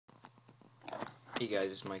Hey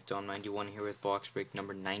guys, it's Mike Dom91 here with box break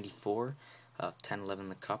number 94 of 10-11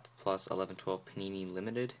 The Cup plus 11-12 Panini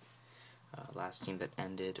Limited. Last team that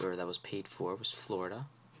ended, or that was paid for, was Florida.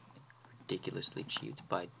 Ridiculously cheap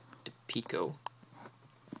by DePico.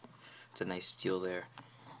 It's a nice steal there.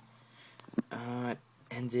 It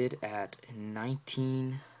ended at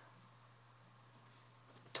 19-12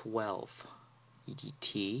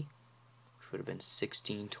 EDT, which would have been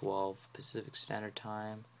 16-12 Pacific Standard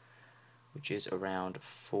Time, which is around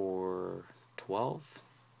 4:12.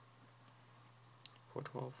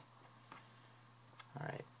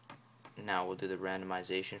 Alright, now we'll do the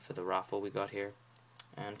randomization for the raffle we got here.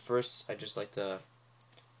 And first, I'd just like to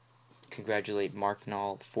congratulate Mark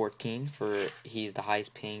Knoll 14 for he's the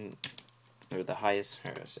highest paying, or the highest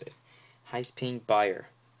paying buyer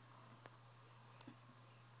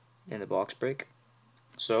in the box break.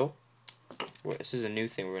 So, this is a new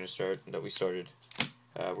thing we started.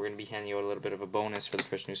 We're going to be handing out a little bit of a bonus for the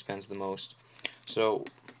person who spends the most. So,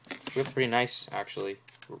 we have pretty nice, actually,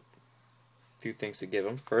 a few things to give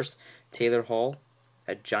them. First, Taylor Hall,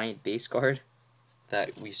 a giant base card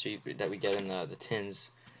that we get in the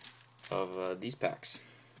tins of these packs.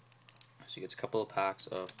 So he gets a couple of packs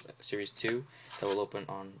of Series 2 that will open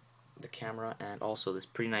on the camera, and also this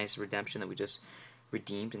pretty nice redemption that we just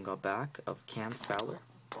redeemed and got back of Cam Fowler.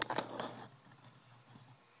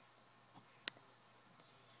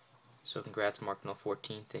 So congrats, Mark Knoll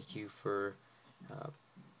 14. Thank you for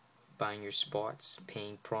buying your spots,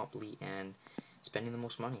 paying promptly, and spending the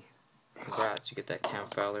most money. Congrats, you get that Cam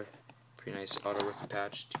Fowler. Pretty nice auto rookie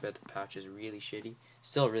patch. Too bad the patch is really shitty.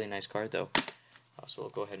 Still a really nice card though. So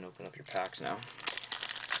we'll go ahead and open up your packs now.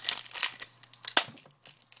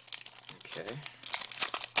 Okay.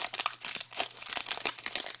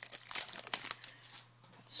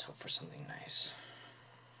 Let's hope for something nice.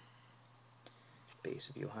 Base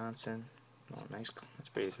of Johansson. Oh, nice. That's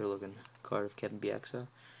a pretty good looking card of Kevin Bieksa.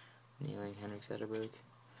 Kneeling Henrik Zetterberg.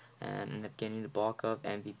 And end up getting the block of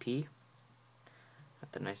MVP.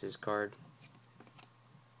 Not the nicest card.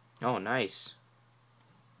 Oh, nice.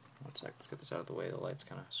 One sec, let's get this out of the way. The light's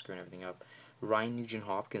kind of screwing everything up. Ryan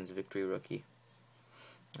Nugent-Hopkins, victory rookie.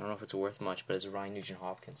 I don't know if it's worth much, but it's Ryan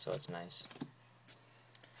Nugent-Hopkins, so it's nice.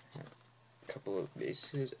 A couple of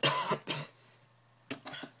bases.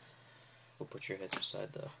 We'll put your hits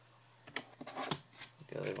beside the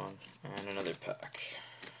other one. And another pack.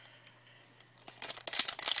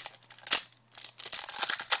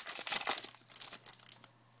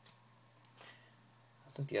 I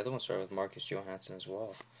think the other one started with Marcus Johansson as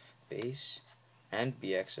well. Base and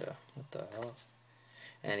Bieksa. What the hell?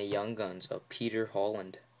 And a Young Guns of Peter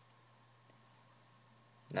Holland.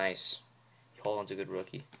 Nice. Holland's a good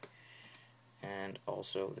rookie. And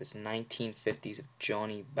also this 1950s of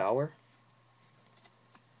Johnny Bauer.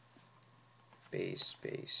 Base.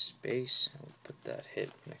 I'll put that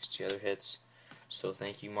hit next to the other hits. So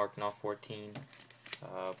thank you, Mark Knoll 14.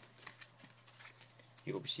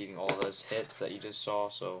 You will be receiving all those hits that you just saw.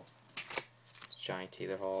 So it's giant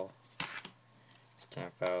Taylor Hall, it's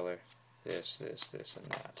Cam Fowler, this, and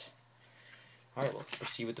that. Alright, we'll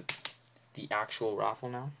proceed with the actual raffle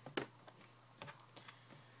now.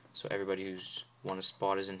 So everybody who's won a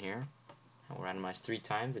spot is in here. And we'll randomize 3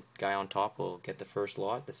 times. The guy on top will get the first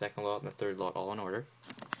lot, the second lot, and the third lot all in order.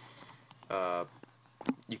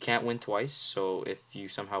 You can't win twice, so if you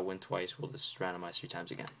somehow win twice, we'll just randomize 3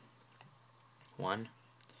 times again. 1,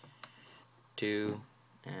 2,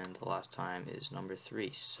 and the last time is number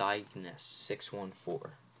 3, Cygnus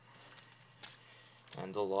 614.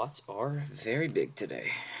 And the lots are very big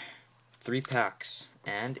today. 3 packs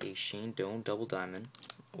and a Shane Doan double diamond,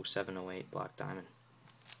 0708 black diamond.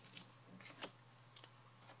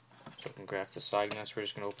 So congrats to Cygnus. We're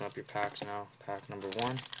just going to open up your packs now. Pack number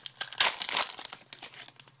 1.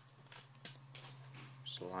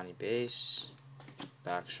 Solani base,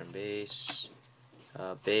 Backstrom base,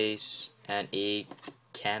 base, and a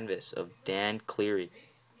canvas of Dan Cleary.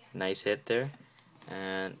 Nice hit there.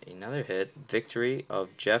 And another hit, victory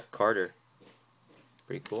of Jeff Carter.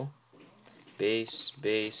 Pretty cool. Base.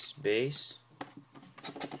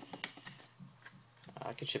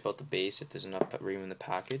 I could ship out the base if there's enough room in the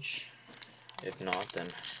package. If not, then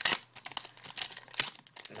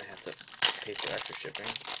I might have to pay for extra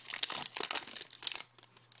shipping.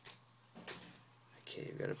 Okay,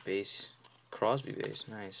 you got a base, Crosby base,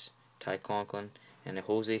 nice. Ty Conklin and a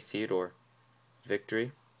Jose Theodore,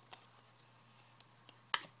 victory.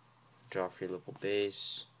 Joffrey Lipple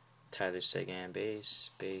base, Tyler Seguin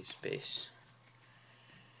base.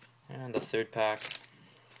 And the third pack.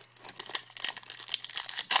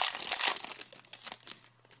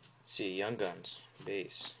 Let's see, Young Guns,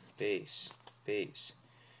 base, base.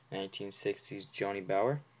 1960s Johnny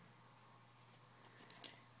Bauer.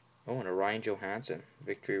 Oh, and a Ryan Johansson,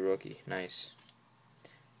 victory rookie. Nice.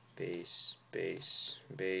 Base, base,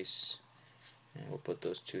 base. And we'll put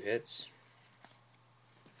those 2 hits.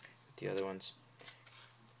 The other ones.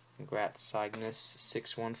 Congrats, Cygnus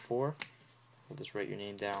 614. We'll just write your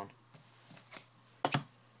name down.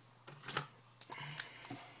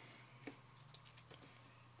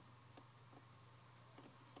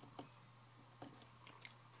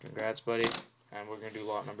 Congrats, buddy. And we're going to do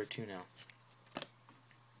lot number 2 now.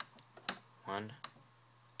 1,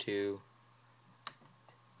 2,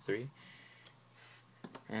 3.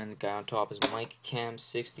 And the guy on top is Mike Cam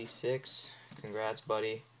 66. Congrats,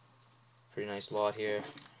 buddy. Pretty nice lot here.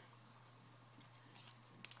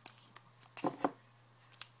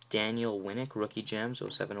 Daniel Winnick, rookie gems,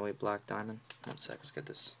 0708 black diamond. 1 sec, let's get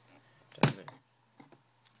this diamond.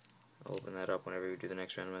 I'll open that up whenever we do the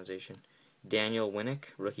next randomization. Daniel Winnick,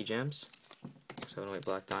 rookie gems, 0708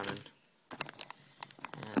 black diamond.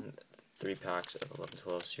 And 3 packs of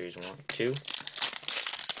 11-12 series 1, 2.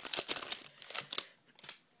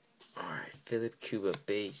 Alright, Philip Cuba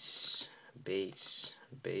base, base,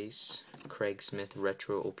 base. Craig Smith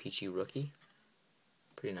retro O-Pee-Chee rookie.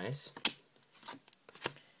 Pretty nice.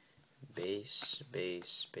 Base,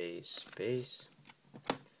 base, base, base.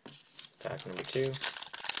 Pack number 2.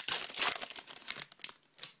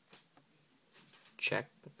 Check.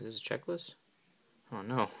 Is this a checklist? Oh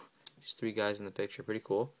no. There's 3 guys in the picture. Pretty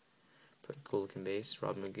cool. Pretty cool looking base.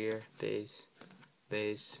 Rob McGear, base,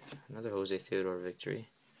 base. Another Jose Theodore victory.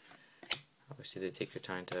 Obviously, they take their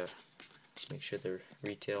time to make sure their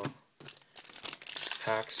retail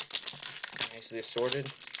packs nicely assorted.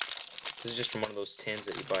 This is just from one of those tins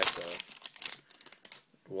that you buy at the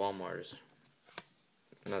Walmart.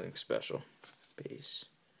 Nothing special. Base,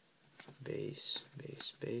 base,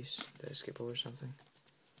 base, base. Did I skip over something?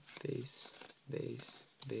 Base, base,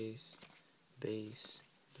 base, base,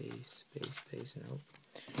 base, base, base. Nope.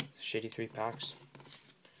 Shitty 3 packs.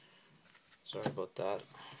 Sorry about that.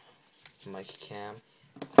 Mike Cam.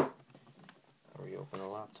 I'll reopen the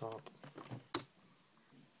laptop.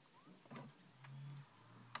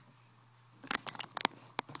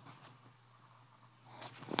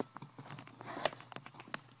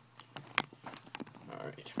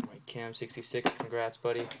 Alright, Mike Cam 66, congrats,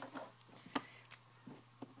 buddy.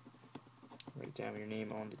 Write down your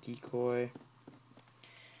name on the decoy.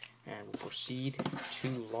 And we'll proceed to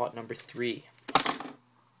lot number 3.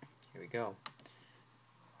 Here we go.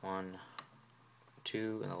 1,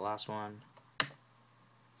 2, and the last one.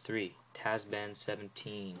 3. Tasben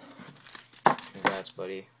 17. Congrats,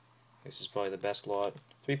 buddy. This is probably the best lot.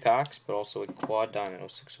 3 packs, but also a quad diamond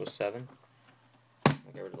 0607. I'll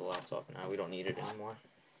get rid of the laptop now. We don't need it anymore.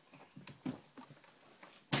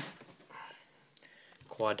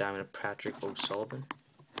 Quad diamond of Patrick O'Sullivan.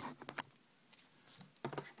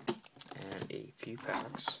 And a few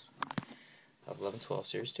packs of 11-12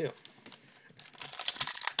 Series 2.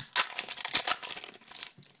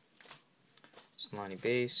 Lonnie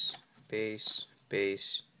base, base,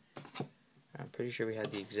 base. I'm pretty sure we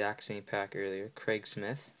had the exact same pack earlier. Craig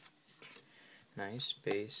Smith. Nice.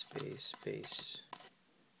 Base, base, base.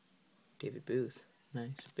 David Booth.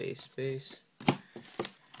 Nice. Base, base.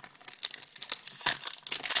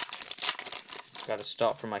 Gotta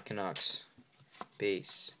stop for my Canucks.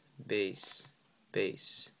 Base, base,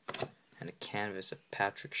 base. And a canvas of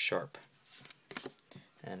Patrick Sharp.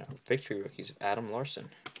 And our victory rookies of Adam Larson.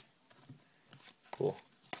 Cool.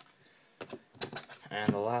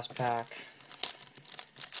 And the last pack,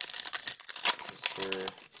 this is for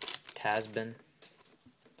Tasben,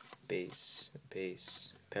 base,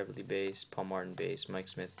 base, Beverly base, Paul Martin base, Mike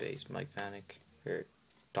Smith base, Mike Vanek, or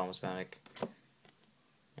Thomas Vanek,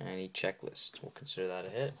 and a checklist. We'll consider that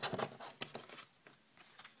a hit.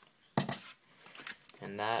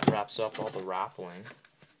 And that wraps up all the raffling.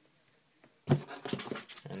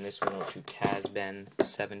 And this one went to Tasben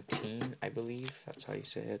 17, I believe. That's how you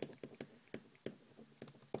say it.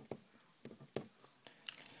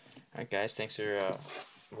 Alright guys, thanks for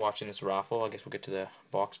watching this raffle. I guess we'll get to the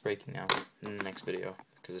box breaking now in the next video,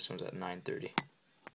 because this one's at 9:30.